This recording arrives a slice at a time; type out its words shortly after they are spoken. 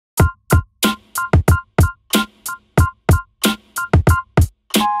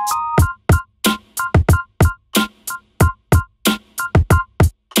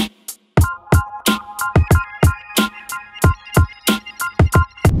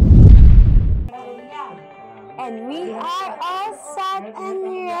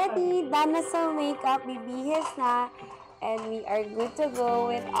done na sa makeup, bibihis na, and we are good to go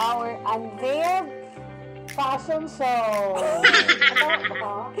with our unveiled fashion show.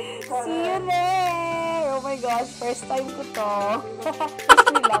 See you there! Oh my gosh, first time ko to.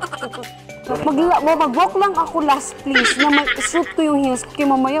 Mag-walk lang ako last, please, na mag-shoot ko yung heels ko. Kaya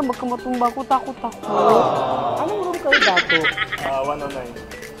mamaya, baka matumba ko, takot ako. Anong room kayo dato?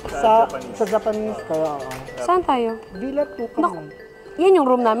 109. Sa Japanese kayo. Saan tayo? Villa 2 kami. Yan yung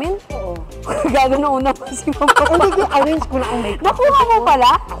room namin? Oo. Gago na una pa si Mama. Hindi, arrange ko na ang makeup. Nakuha mo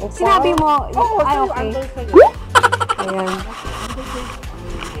pala? Sinabi mo? Oo, ay, okay. Ayan.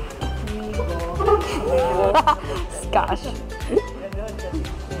 Gosh.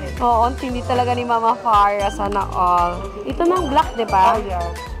 Oo, hindi talaga ni Mama Farah. Sana all. Ito na ang black, di ba? Oh, yeah.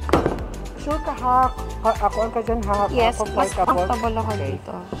 Sure ka, ha? Ako ang ka dyan, ha? Yes, mas comfortable ako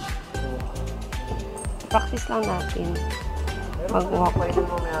dito. Practice lang natin. Mag-walk.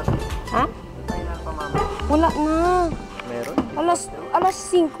 Ha? Wala na. Meron? Alas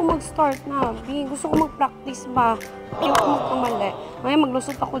 5 mag-start na. Gusto ko mag-practice ba? Ayaw ko magkamali. Ngayon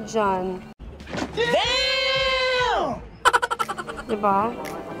maglusot ako dyan. Damn! Diba?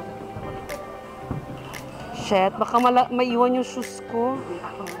 Shit, baka maiwan yung shoes ko.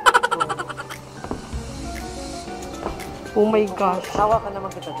 Oh my gosh. Hawakan naman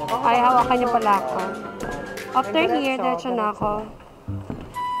kita dyan. Ay, hawakan niyo pala ako. After here, diretso na ako.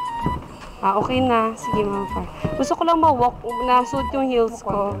 Okay na. Sige, Mama Far. Gusto ko lang ma-walk, na-suit yung heels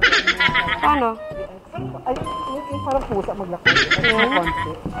ko. Paano? Ay, yung parang pusa maglakad. Ayan.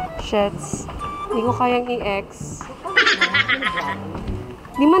 Shits. Hindi ko kayang i-ex.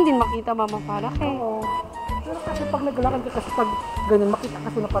 Di man din makita, Mama Far. Oo. Pero kasi pag naglalakad ka, kasi pag ganun, makita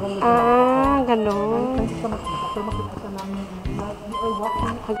kasi na parang naglalakad. Ganon. Hindi ka makita. Pero makita ka namin na you are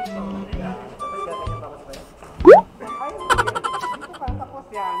walking. Tapos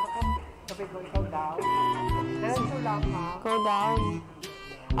yan. Sabi ko, ikaw down. Diretso lang, ha? Go down.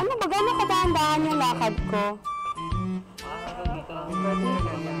 Ano ba? Gano'n kadahan-dahan yung lakad ko?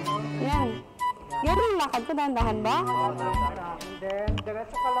 Yan. Yan yung lakad ko, dahan-dahan ba? And then,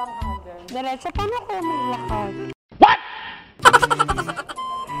 diretso ka lang, ha? Diretso, paano ko maglakad? What?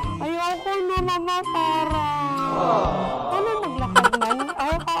 Ayoko na, Mama Farah. Paano maglakad man?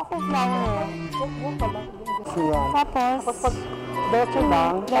 Ayaw ako flower. Tapos pag diretso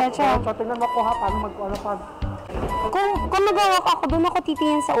lang, diretso. tingnan mo ko ha, paano mag-ano pa. Kung nag-walk ako, doon ako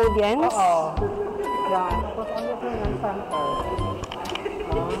titingin sa audience? Oo. Yan. Tapos ano yung center?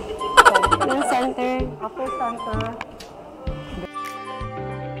 Yung center. After center.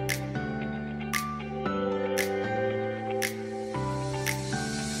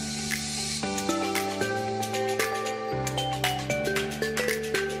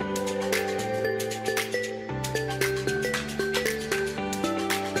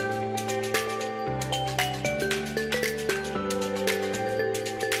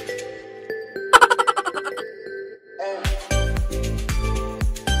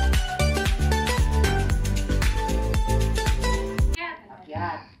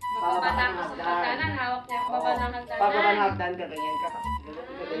 Pababa ng hagdan ka, ganyan ka.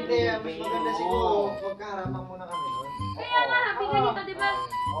 Hindi, mas maganda siguro. Magkaharapang muna kami nun. Kaya nga, bigyan nito, di ba?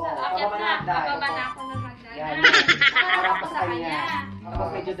 Akyat na, pababa na ako ng hagdan. Yan, Harap ko sa kanya. Tapos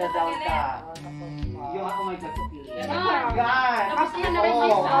medyo da-down ka. Yung ako may gagawin. Ganon. Yan! Tapos yan na rin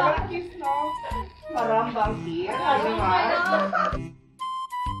kiss, no? Parambang kiss. Ano nga?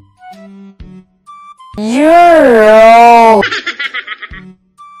 You're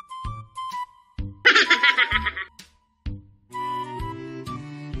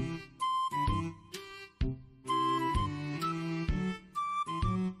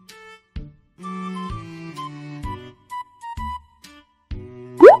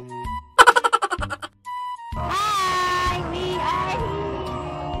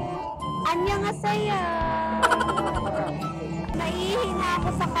Annyeonghaseyo! Nahihina ako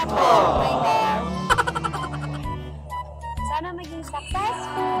sa kape. Oh my gosh. Sana maging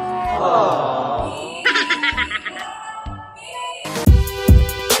successful!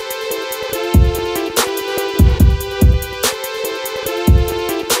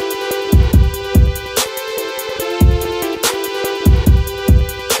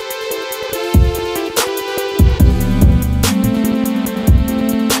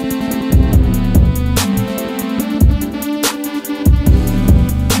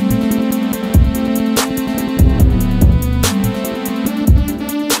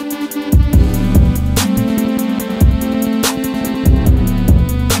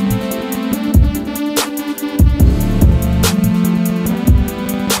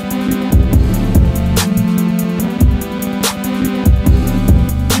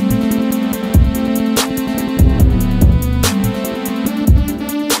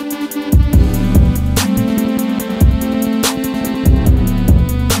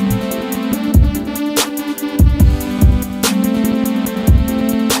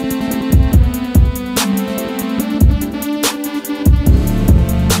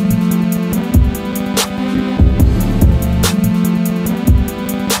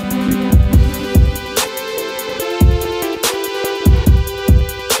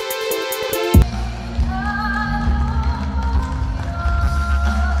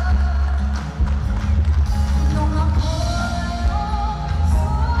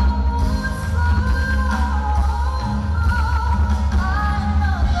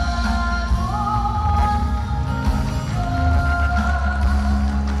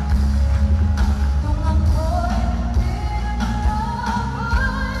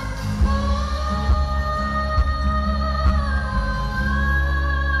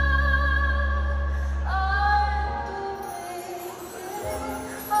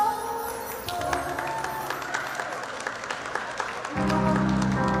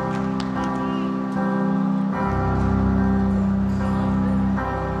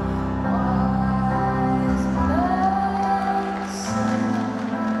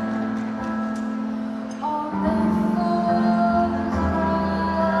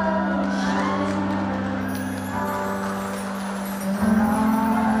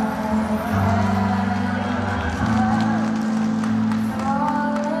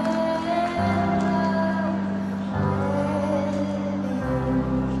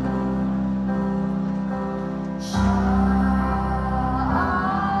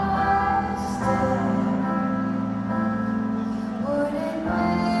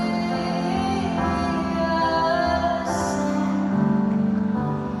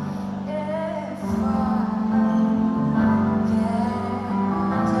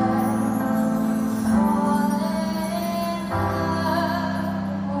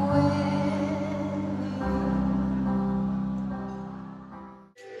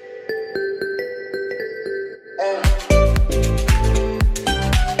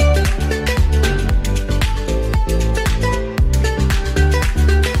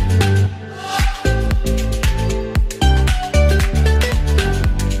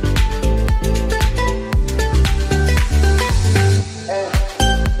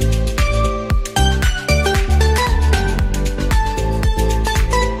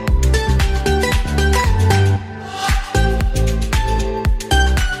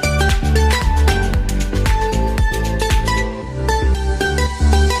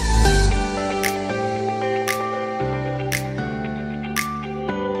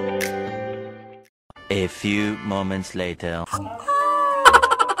 few moments later.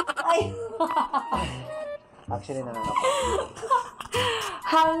 Ay. Actually,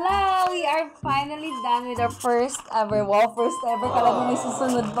 Hello! We are finally done with our first ever. Wow, first ever. Kala mo may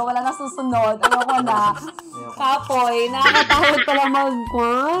susunod pa. Wala na susunod. Ayoko na. Kapoy, nakakatawad pala maging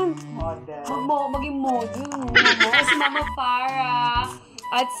model. Si Mama Farah.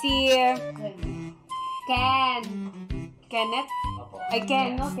 At si Kenneth? Ay,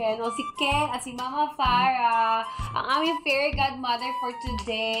 Ken. Si Ken at si Mama Farah, ang aming fairy godmother for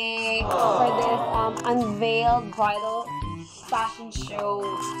today, for this unveiled bridal fashion show.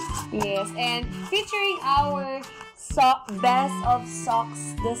 Yes, and featuring our best of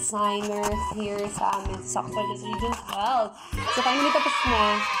socks designers here sa amin, Socks for this Region 12. So, finally tapos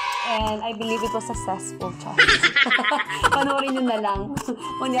na. And I believe it was successful, Charles. Panoorin nyo na lang.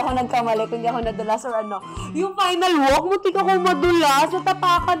 Kung di ako nagkamali, kung di ako nadulas or ano. Yung final walk, muntik ako madulas.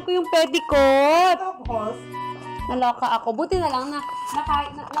 Natapakan ko yung petticoat. Tapos, Naloka ako. Buti na lang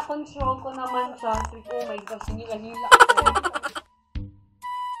na-control ko naman siya. Oh my gosh, hinila-hila ako.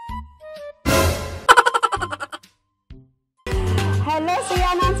 Hello, so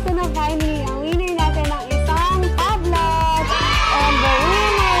i-announce ko na finally ang winner natin ng isang tablet. And the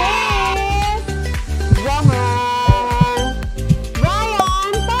winner is Roman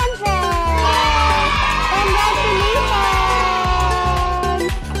Brian Sanchez!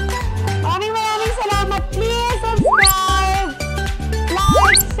 Congratulations! Maraming salamat. Please subscribe,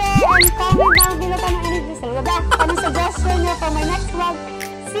 like, share, and comment down below kung ano suggestion nyo for my next vlog.